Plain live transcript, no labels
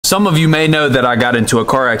Some of you may know that I got into a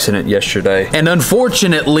car accident yesterday, and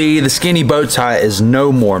unfortunately, the skinny bow tie is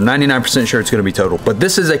no more. I'm 99% sure it's gonna be total, but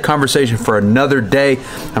this is a conversation for another day.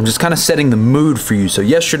 I'm just kind of setting the mood for you. So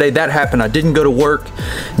yesterday that happened. I didn't go to work,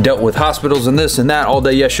 dealt with hospitals and this and that all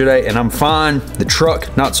day yesterday, and I'm fine. The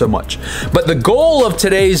truck, not so much. But the goal of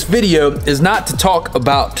today's video is not to talk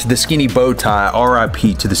about the skinny bow tie,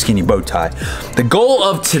 RIP to the skinny bow tie. The goal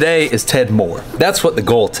of today is Ted Moore. That's what the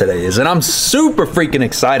goal today is, and I'm super freaking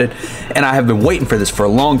excited, and I have been waiting for this for a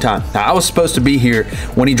long time. Now, I was supposed to be here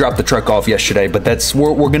when he dropped the truck off yesterday, but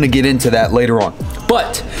we're gonna get into that later on.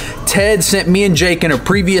 But Ted sent me and Jake in a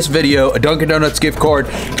previous video a Dunkin' Donuts gift card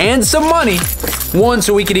and some money, one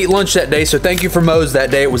so we could eat lunch that day, so thank you for Moe's that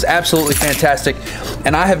day. It was absolutely fantastic,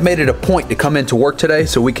 and I have made it a point to come into work today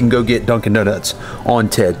so we can go get Dunkin' Donuts on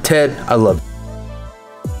Ted. Ted, I love you.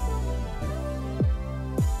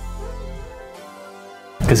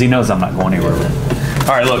 Because he knows I'm not going anywhere with him.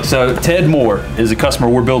 All right, look, so Ted Moore is a customer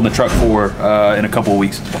we're building a truck for in a couple of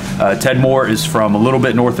weeks. Ted Moore is from a little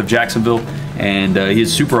bit north of Jacksonville, and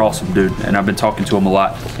he's a super awesome dude, and I've been talking to him a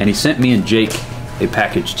lot. And he sent me and Jake a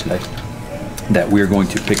package today that we're going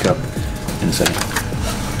to pick up in a second.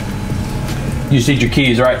 You just need your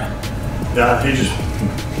keys, right? Yeah,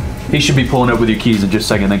 he should be pulling up with your keys in just a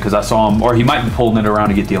second then, because I saw him, or he might be pulling it around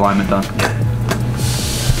to get the alignment done.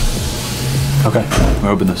 Okay,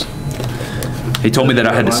 we'll open this. He told me that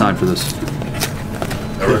I had to sign for this.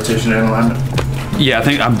 A rotation and alignment? Yeah,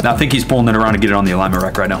 I think he's pulling it around to get it on the alignment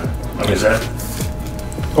rack right now. What is that?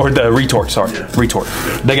 Or the retort, sorry. Yeah. Retort.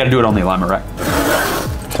 They got to do it on the alignment rack.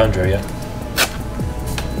 Tundra, yeah.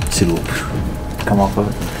 See the little come off of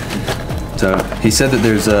it. So he said that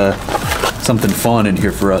there's something fun in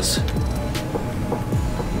here for us.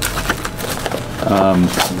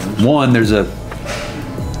 One, there's a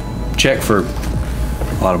check for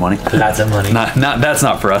a lot of money. Lots of money. That's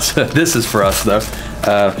not for us. This is for us though.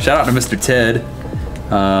 Shout out to Mr. Ted.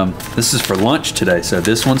 This is for lunch today. So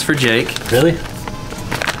this one's for Jake. Really?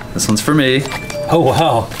 This one's for me. Oh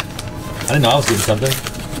wow. I didn't know I was getting something.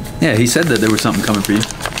 Yeah, he said that there was something coming for you.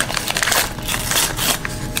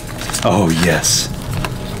 Oh yes.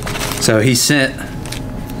 So he sent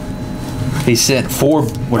 4,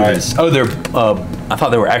 what are these? Oh, they're, I thought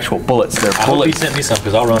they were actual bullets. They're I hope he sent me some,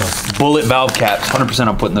 because I'll run them. Bullet valve caps, 100%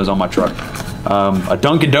 I'm putting those on my truck. A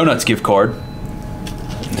Dunkin' Donuts gift card.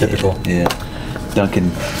 Typical. Yeah. Dunkin'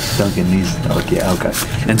 needs, oh yeah, okay.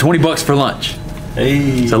 And 20 bucks for lunch.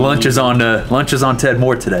 Hey. So lunch is on Ted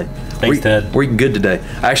Moore today. Thanks, Ted. We're eating good today.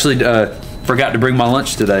 I actually forgot to bring my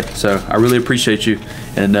lunch today, so I really appreciate you.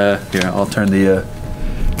 And here, I'll turn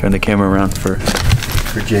the camera around for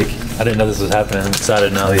Jake. I didn't know this was happening. I'm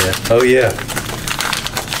excited now. Oh yeah. Oh yeah.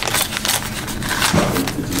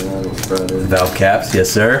 Valve caps, yes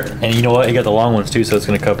sir. And you know what? You got the long ones too, so it's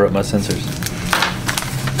going to cover up my sensors.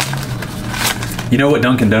 You know what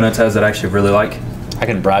Dunkin' Donuts has that I actually really like? I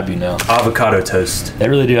can bribe you now. Avocado toast. They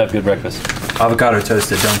really do have good breakfast. Avocado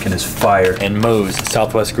toast at Dunkin' is fire. And Moe's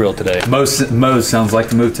Southwest Grill today. Moe's sounds like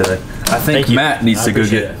the move today. I think Matt needs to go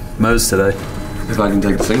get Moe's today. If I can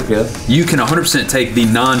take the single cab. You can 100% take the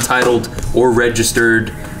non-titled or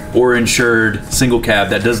registered or insured single cab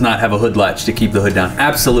that does not have a hood latch to keep the hood down.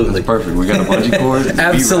 Absolutely. That's perfect. We got a bungee cord.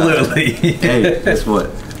 Absolutely. Hey, guess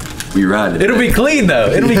what? We ride today. It'll be clean though.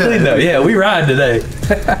 It'll be clean though. Yeah, we ride today.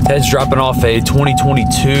 Ted's dropping off a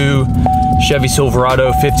 2022 Chevy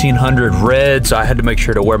Silverado 1500 red, so I had to make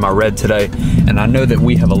sure to wear my red today. And I know that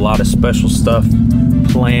we have a lot of special stuff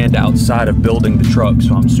planned outside of building the truck,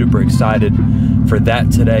 so I'm super excited for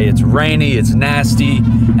that today. It's rainy, it's nasty,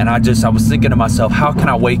 and I was thinking to myself, how can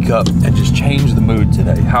I wake up and just change the mood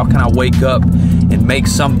today? How can I wake up and make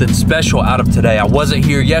something special out of today? I wasn't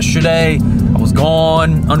here yesterday, I was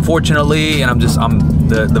gone, unfortunately, and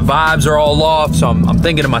the vibes are all off, so I'm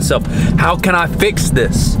thinking to myself, how can I fix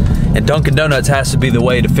this? And Dunkin' Donuts has to be the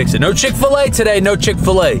way to fix it. No Chick-fil-A today, no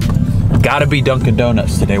Chick-fil-A. Gotta be Dunkin'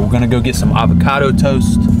 Donuts today. We're gonna go get some avocado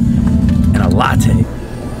toast and a latte.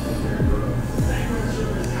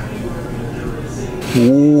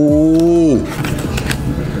 Ooh.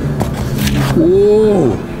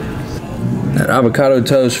 Ooh. That avocado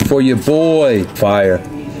toast for your boy. Fire.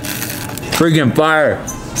 Freaking fire.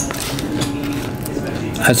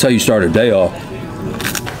 That's how you start a day off.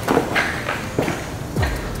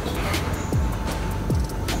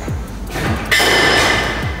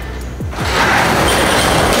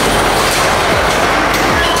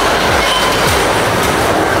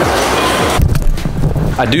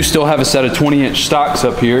 I do still have a set of 20-inch stocks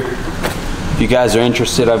up here. If you guys are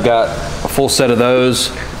interested, I've got a full set of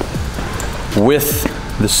those with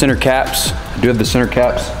the center caps. I do have the center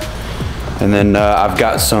caps. And then I've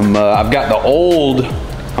got some, I've got the old,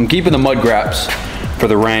 I'm keeping the mud graps for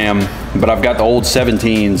the Ram, but I've got the old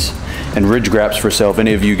 17s and ridge graps for sale. If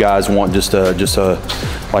any of you guys want just a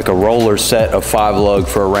like a roller set of 5-lug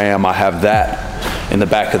for a Ram, I have that in the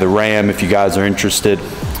back of the Ram if you guys are interested.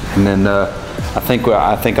 And then I've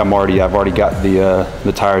already got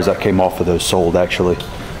the tires that came off of those sold actually.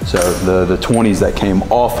 So the 20s that came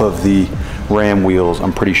off of the Ram wheels,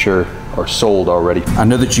 I'm pretty sure are sold already. I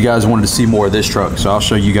know that you guys wanted to see more of this truck, so I'll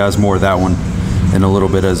show you guys more of that one in a little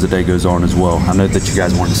bit as the day goes on as well. I know that you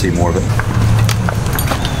guys wanted to see more of it.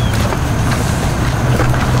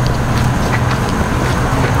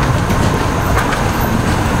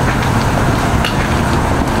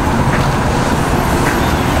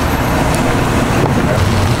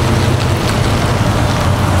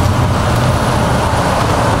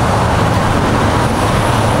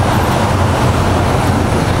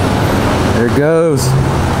 There it goes.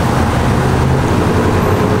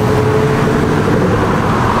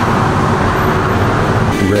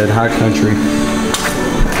 Red High Country.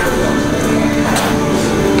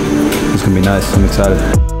 It's gonna be nice. I'm excited.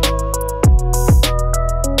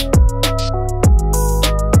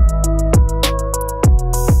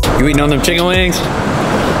 You eating on them chicken wings?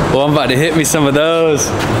 Well, I'm about to hit me some of those.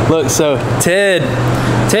 Look, so Ted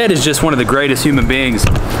is just one of the greatest human beings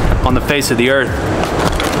on the face of the earth.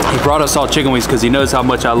 He brought us all chicken wings because he knows how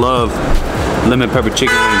much I love lemon pepper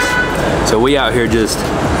chicken wings. So we out here just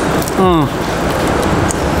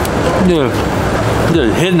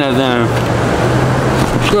hitting that thing.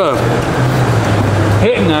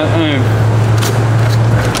 Hitting that thing.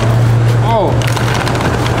 Oh.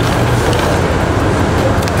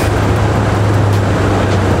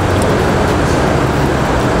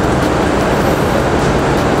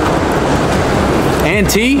 And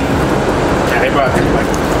tea? Yeah, he brought like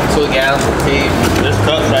 2 gallons of tea. This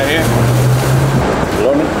cup right here.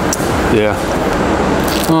 Lemon? Yeah.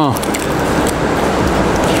 Oh.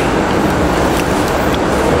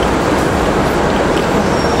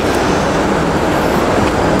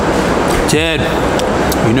 Ted,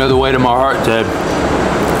 you know the way to my heart, Ted.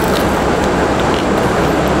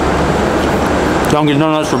 Dunkin'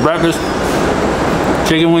 Donuts for breakfast,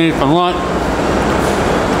 chicken wings for lunch.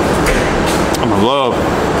 I'm in love.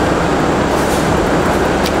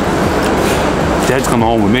 Ted's coming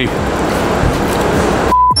home with me.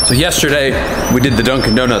 So yesterday, we did the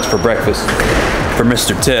Dunkin' Donuts for breakfast for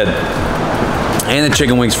Mr. Ted, and the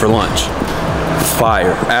chicken wings for lunch.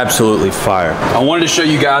 Fire, absolutely fire. I wanted to show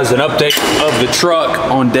you guys an update of the truck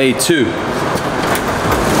on day 2.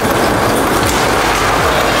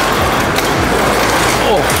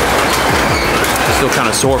 Oh, still kind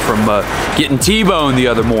of sore from getting T-boned the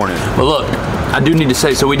other morning. But look, I do need to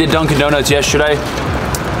say, so we did Dunkin' Donuts yesterday.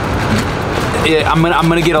 I'm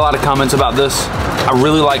gonna get a lot of comments about this. I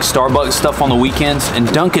really like Starbucks stuff on the weekends, and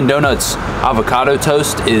Dunkin' Donuts avocado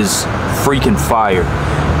toast is freaking fire.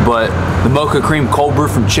 But the mocha cream cold brew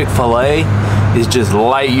from Chick-fil-A is just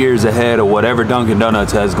light years ahead of whatever Dunkin'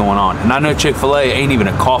 Donuts has going on. And I know Chick-fil-A ain't even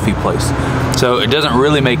a coffee place, so it doesn't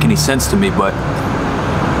really make any sense to me, but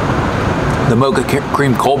the mocha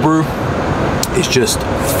cream cold brew is just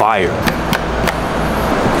fire.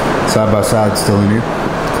 Side by side still in here,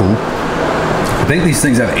 cool. I think these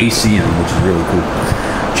things have AC in them, which is really cool.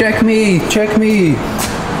 Check me, check me.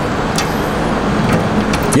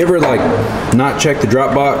 You ever like not check the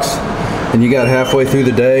drop box and you got halfway through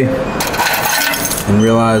the day and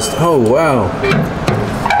realized, oh wow,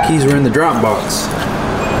 keys were in the drop box?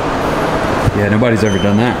 Yeah, nobody's ever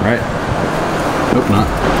done that, right? Nope, not.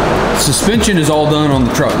 Suspension is all done on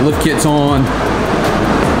the truck. Lift kit's on.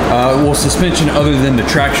 Well, suspension other than the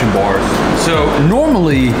traction bars. So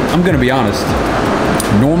normally, I'm gonna be honest,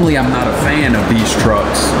 normally I'm not a fan of these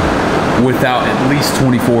trucks without at least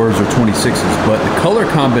 24s or 26s, but the color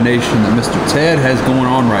combination that Mr. Ted has going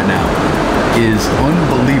on right now is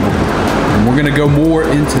unbelievable. And we're gonna go more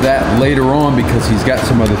into that later on because he's got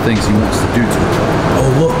some other things he wants to do to it.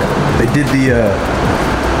 Oh look, they did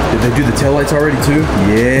they do the taillights already too?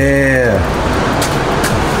 Yeah.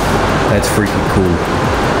 That's freaking cool.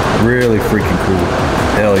 Really freaking cool.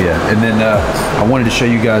 Hell yeah. And then I wanted to show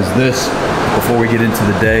you guys this before we get into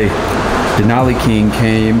the day. Denali King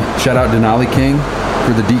came. Shout out Denali King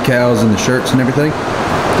for the decals and the shirts and everything.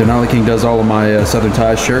 Denali King does all of my Southern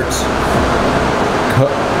Ties shirts.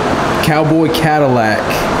 Cowboy Cadillac.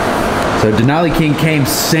 So Denali King came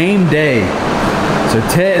same day. So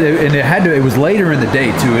Ted, and it was later in the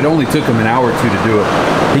day too. It only took him an hour or two to do it.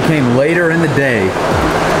 He came later in the day,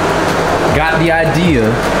 got the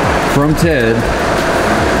idea from Ted,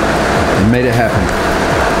 and made it happen.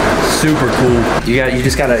 super cool. You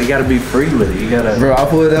gotta be free with it. You gotta. Bro, I'll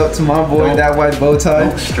pull it up to my boy, that white bow tie.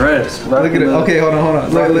 Don't stress. Look at it. Okay, hold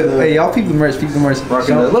on. Look. Hey, y'all peep the merch. Look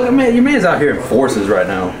at man, your man's out here in forces right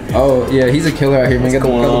now. Oh yeah, he's a killer out here, man. Got the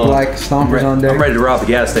black stompers on there. I'm ready to rob the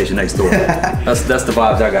gas station next door. that's the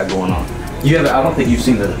vibes I got going on. I don't think you've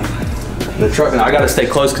seen the truck. I gotta stay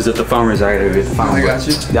close because if the phone rings, I gotta get the phone. I got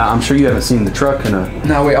you. Yeah, I'm sure you haven't seen the truck in a.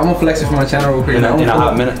 No, wait. I'm gonna flex it for my channel real quick. In a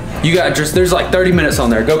hot minute. You got just there's like 30 minutes on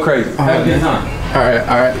there. Go crazy. Have a good time. All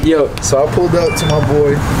right. Yo, so I pulled up to my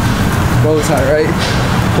boy bow tie, right?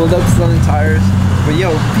 Pulled up to Southern Tires. But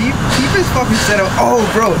yo, peep his fucking setup. Oh,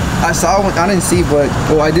 bro, I saw one. I didn't see, but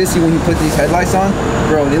I did see when he put these headlights on.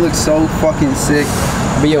 Bro, they look so fucking sick.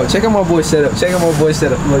 But yo, check out my boy's setup. Look.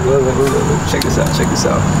 Check this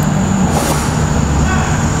out.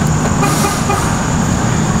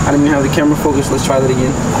 I didn't even have the camera focused. Let's try that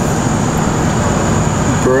again.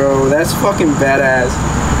 Bro, that's fucking badass.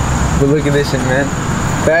 But look at this shit, man.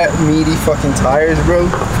 Fat, meaty fucking tires, bro.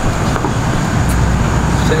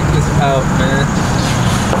 Check this out, man.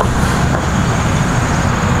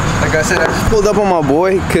 Like I said, I just pulled up on my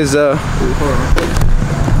boy because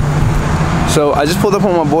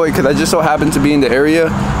I just so happened to be in the area.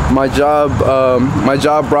 My job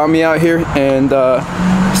brought me out here and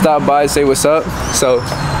stopped by, say what's up. So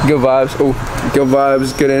good vibes. Good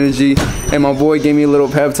vibes, good energy. And my boy gave me a little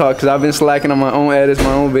pep talk because I've been slacking on my own edits,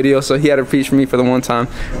 my own videos, so he had to preach for me for the one time.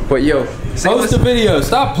 But yo, post the video.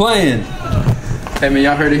 Stop playing. Hey man,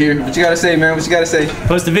 y'all heard it here. What you gotta say, man? What you gotta say?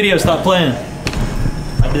 Post the video, stop playing.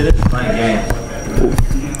 I did it. Playing game.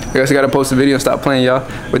 I guess I gotta post a video and stop playing, y'all.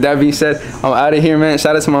 With that being said, I'm out of here, man.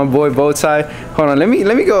 Shout out to my boy Bowtie. Hold on, let me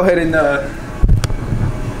go ahead and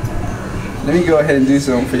do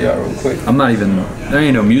something for y'all real quick. There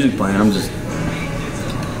ain't no music playing. I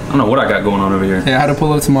don't know what I got going on over here. Hey, I had to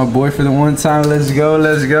pull up to my boy for the one time. Let's go.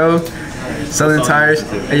 Southern Tires.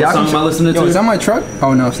 Hey, y'all am I listening to? Is that my truck?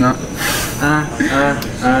 Oh no, it's not.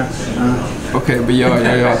 Okay, but yo,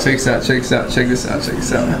 check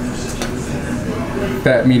this out.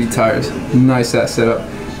 Fat meaty tires, nice that setup.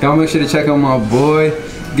 Y'all make sure to check out my boy.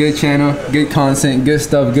 Good channel, good content, good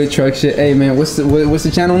stuff, good truck shit. Hey man, what's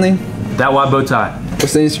the channel name? Thatwide.bowtie.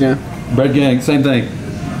 What's the Instagram? Bread Gang, same thing.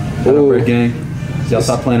 Bread Gang. Y'all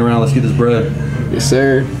stop playing around. Let's get this bread. Yes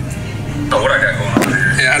sir. Oh, what I got going on?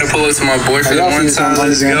 Yeah, I had to pull up to my boy for the one time.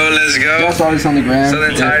 Let's go. Y'all saw this on the gram.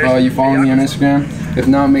 If you follow me on Instagram. If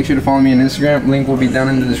not, make sure to follow me on Instagram. Link will be down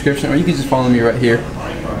in the description, or you can just follow me right here.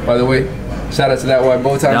 By the way, shout out to that white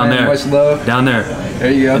bow tie, down man. There. Much love. Down there.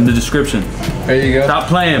 There you go. In the description. There you go. Stop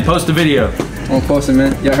playing. Post the video. I'm gonna post it,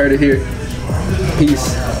 man. Y'all heard it here.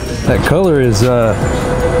 Peace. That color is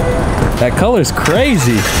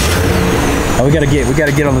crazy. Oh, we gotta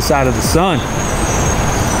get on the side of the sun.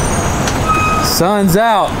 Sun's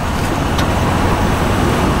out.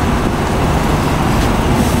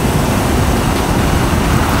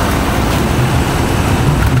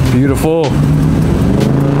 Beautiful.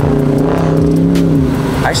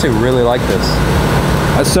 I actually really like this.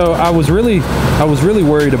 So I was really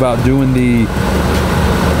worried about doing the.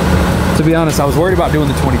 To be honest, I was worried about doing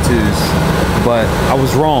the 22s, but I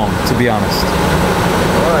was wrong, to be honest.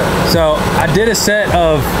 So I did a set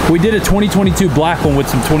of, we did a 2022 black one with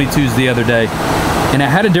some 22s the other day, and it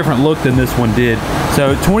had a different look than this one did.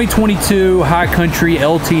 So 2022 High Country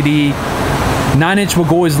LTD, 9-inch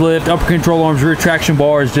Mcgaughys lift, upper control arms, rear traction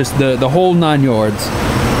bars, just the whole 9 yards.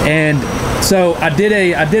 And so I did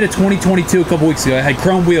a 2022 a couple weeks ago. I had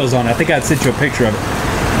chrome wheels on it. I think I sent you a picture of it.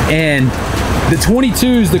 And the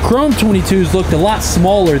 22s, the chrome 22s looked a lot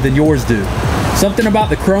smaller than yours do. Something about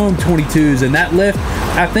the chrome 22s and that lift,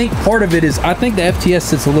 I think part of it is, I think the FTS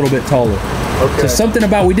sits a little bit taller. Okay. So something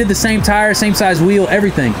about, we did the same tire, same size wheel,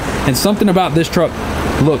 everything. And something about this truck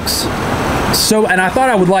looks so, and I thought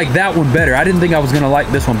I would like that one better. I didn't think I was gonna like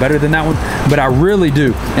this one better than that one, but I really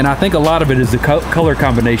do. And I think a lot of it is the color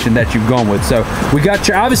combination that you've gone with. So we got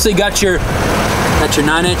your, obviously got your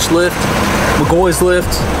 9-inch lift, Mcgaughys lift,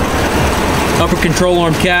 upper control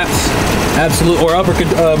arm caps, absolute, or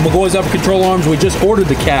Mcgaughys upper control arms. We just ordered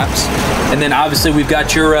the caps, and then obviously we've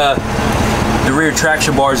got your the rear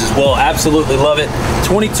traction bars as well. Absolutely love it.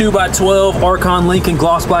 22x12 Archon Lincoln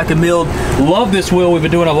gloss black and milled. Love this wheel. We've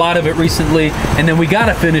been doing a lot of it recently, and then we got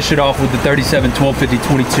to finish it off with the 37 1250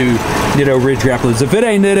 22 Nitto ridge grapplers. If it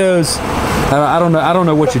ain't Nittos, I don't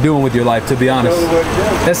know what you're doing with your life, to be honest.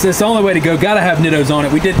 That's the only way to go. Got to have Nittos on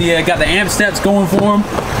it. We did the got the amp steps going for them.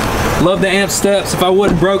 Love the amp steps. If I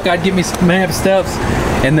wasn't broke, I'd give me some amp steps.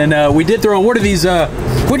 And then we did throw on, what are these,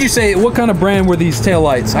 what'd you say, what kind of brand were these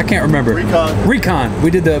taillights? I can't remember. Recon. Recon.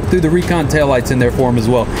 We did threw the Recon taillights in there for him as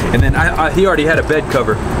well. And then he already had a bed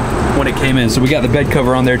cover. when it came in. So we got the bed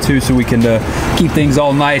cover on there too, so we can keep things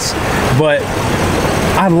all nice. But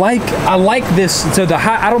I like this. So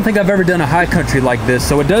I don't think I've ever done a high country like this.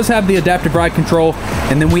 So it does have the adaptive ride control,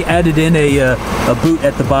 and then we added in a boot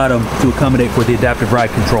at the bottom to accommodate for the adaptive ride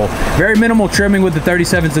control. Very minimal trimming with the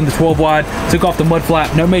 37s and the 12 wide. Took off the mud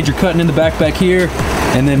flap, no major cutting in the back here,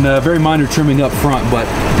 and then very minor trimming up front. But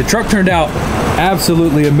the truck turned out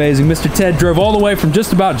absolutely amazing. Mr. Ted drove all the way from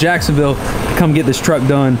just about Jacksonville to come get this truck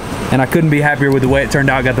done, and I couldn't be happier with the way it turned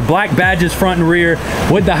out. Got the black badges front and rear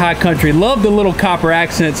with the high country. Love the little copper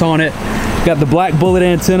accents on it. Got the black bullet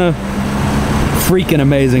antenna. Freaking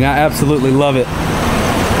amazing. I absolutely love it.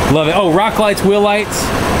 Love it. Oh, rock lights, wheel lights.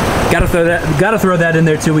 Gotta throw that in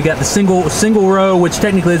there too. We got the single row, which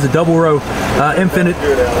technically is a double row,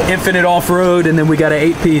 infinite off-road, and then we got an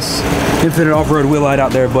 8-piece infinite off-road wheel light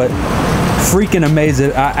out there. But freaking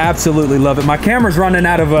amazing. I absolutely love it. My camera's running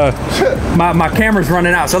out of my camera's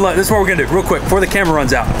running out. So look, this is what we're gonna do real quick before the camera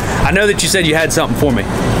runs out. I know that you said you had something for me,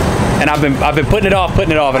 and I've been putting it off,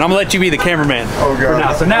 and I'm gonna let you be the cameraman for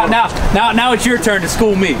now. So now it's your turn to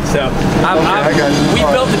school me. So we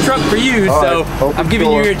built the truck for you, so I'm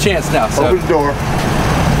giving you your chance now. So. Open the door.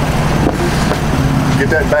 Get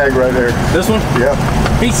that bag right there. This one? Yeah.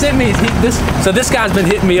 He sent me so this guy's been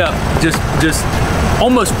hitting me up, just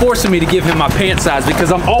almost forcing me to give him my pant size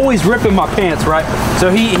because I'm always ripping my pants, right? So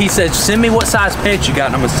he said, send me what size pants you got,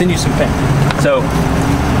 and I'm gonna send you some pants. So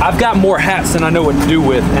I've got more hats than I know what to do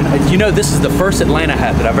with, and you know, this is the first Atlanta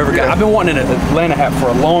hat that I've ever got. I've been wanting an Atlanta hat for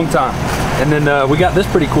a long time, and then we got this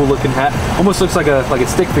pretty cool looking hat. Almost looks like a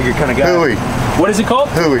stick figure kind of guy. Hooey. What is it called?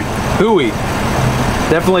 Hooey. Hooey.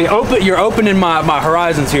 Definitely you're opening my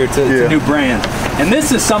horizons here to new brand, and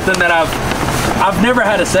this is something that I've never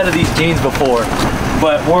had a set of these jeans before,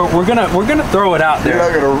 but we're gonna throw it out there. You're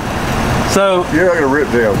not gonna rip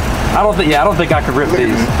them. I don't think I could rip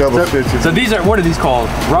these. Double stitches. So these are, what are these called?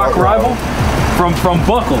 Rock Rival? From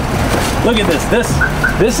Buckle. Look at this.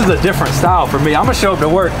 This is a different style for me. I'm gonna show up to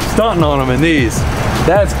work stunting on them in these.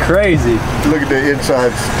 That's crazy. Look at the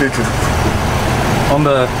inside stitching. In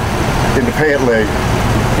the pant leg.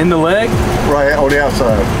 In the leg? Right on the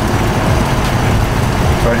outside.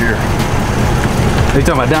 Right here. Are you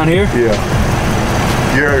talking about down here? Yeah.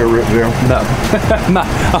 You're not gonna rip them. No.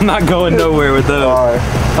 I'm not going nowhere with those. All right.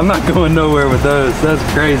 I'm not going nowhere with those. That's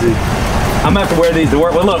crazy. I'm gonna have to wear these to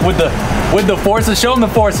work. Well, look, with the forces. Show them the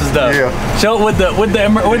forces, though. Yeah. Show it with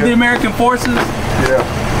the American forces. Yeah.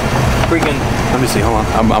 Freaking. Let me see. Hold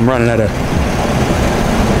on. I'm running out of.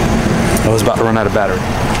 I was about to run out of battery.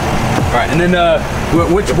 All right, and then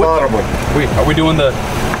which bottom one? Are we doing the?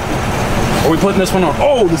 Are we putting this one on?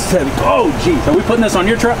 Oh, this is heavy. Oh, geez. Are we putting this on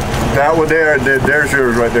your truck? That one there, and then there's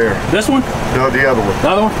yours right there. This one? No, the other one. The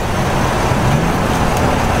other one?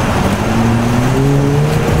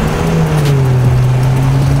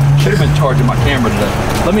 Should have been charging my camera today.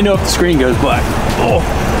 Let me know if the screen goes black. Oh.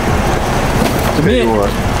 To me,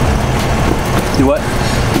 what? Do what? I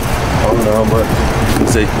don't know, but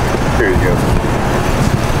let's see. Here you go.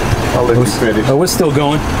 I'll let you finish. Oh, it's still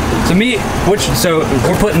going. To me, so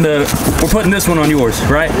we're putting this one on yours,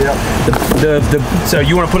 right? Yeah. So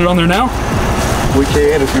you want to put it on there now? We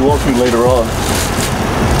can if you want to later on.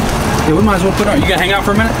 Yeah, we might as well put it on. You gonna hang out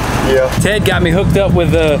for a minute? Yeah. Ted got me hooked up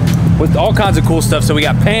with all kinds of cool stuff. So we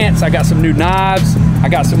got pants. I got some new knives. I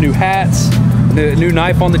got some new hats. The new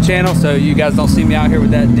knife on the channel, so you guys don't see me out here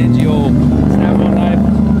with that dingy old snap-on knife.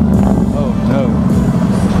 Oh no.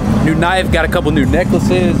 New knife, got a couple new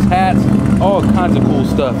necklaces, hats, all kinds of cool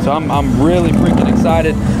stuff. So I'm really freaking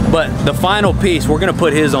excited. But the final piece, we're gonna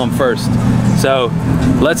put his on first. So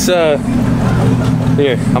let's here,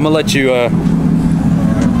 I'm gonna let you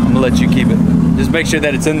keep it. Just make sure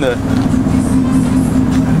that it's in the.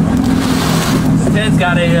 Ted's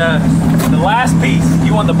got the last piece.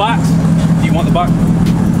 You want the box? Do you want the box?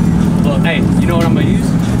 Well, hey, you know what I'm gonna use?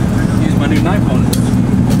 Use my new knife on it.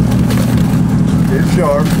 It's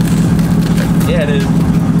sharp. Yeah, it is.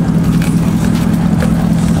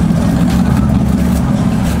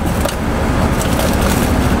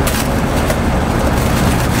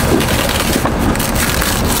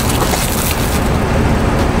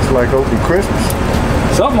 It's like opening Christmas.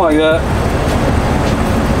 Something like that.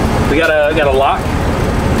 We got a lock.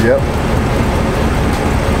 Yep.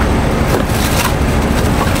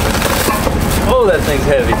 Oh, that thing's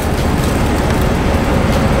heavy.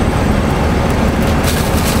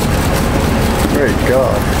 Great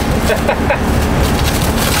God.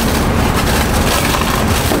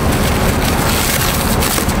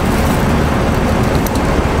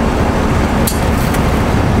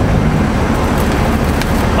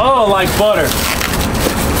 Oh, like butter.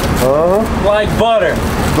 Uh-huh. Like butter.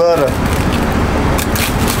 butter.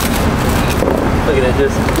 Look at it,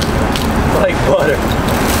 just like butter.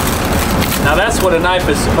 Now that's what a knife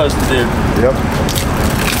is supposed to do. Yep.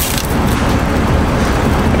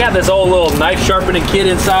 I got this old little knife sharpening kit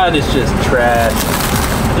inside. It's just trash.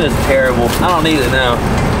 It's terrible. I don't need it now.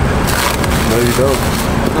 No, you don't.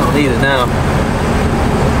 I don't need it now.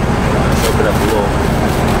 Let's open up a little.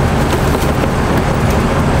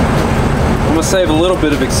 I'm gonna save a little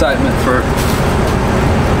bit of excitement for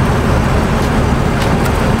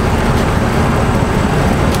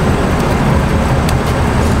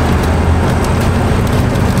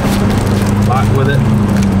with it.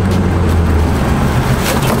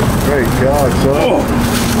 Great God, son. Oh.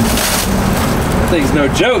 That thing's no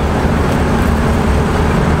joke.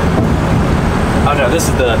 Oh no, this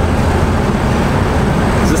is the...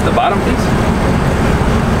 Is this the bottom piece?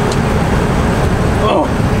 Oh.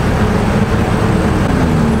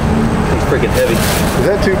 It's freaking heavy. Is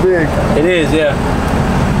that too big? It is, yeah.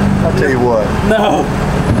 I'll tell you what. No.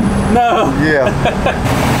 No. Yeah.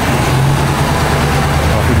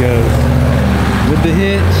 Off he goes. With the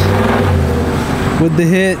hitch. With the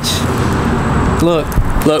hitch. Look,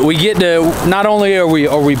 we get to, not only are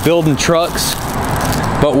we building trucks,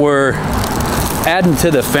 but we're adding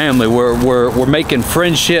to the family. We're making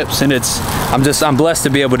friendships, and I'm blessed to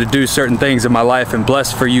be able to do certain things in my life, and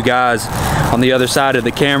blessed for you guys on the other side of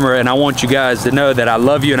the camera. And I want you guys to know that I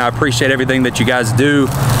love you and I appreciate everything that you guys do.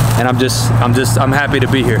 And I'm happy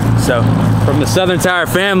to be here. So from the Southern Tire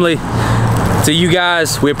family to you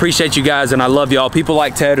guys, we appreciate you guys, and I love y'all. People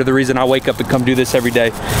like Ted are the reason I wake up and come do this every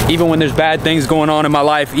day. Even when there's bad things going on in my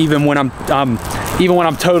life, even when I'm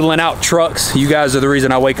totaling out trucks, you guys are the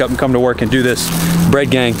reason I wake up and come to work and do this.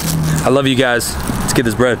 Bread gang, I love you guys. Let's get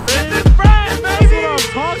this bread.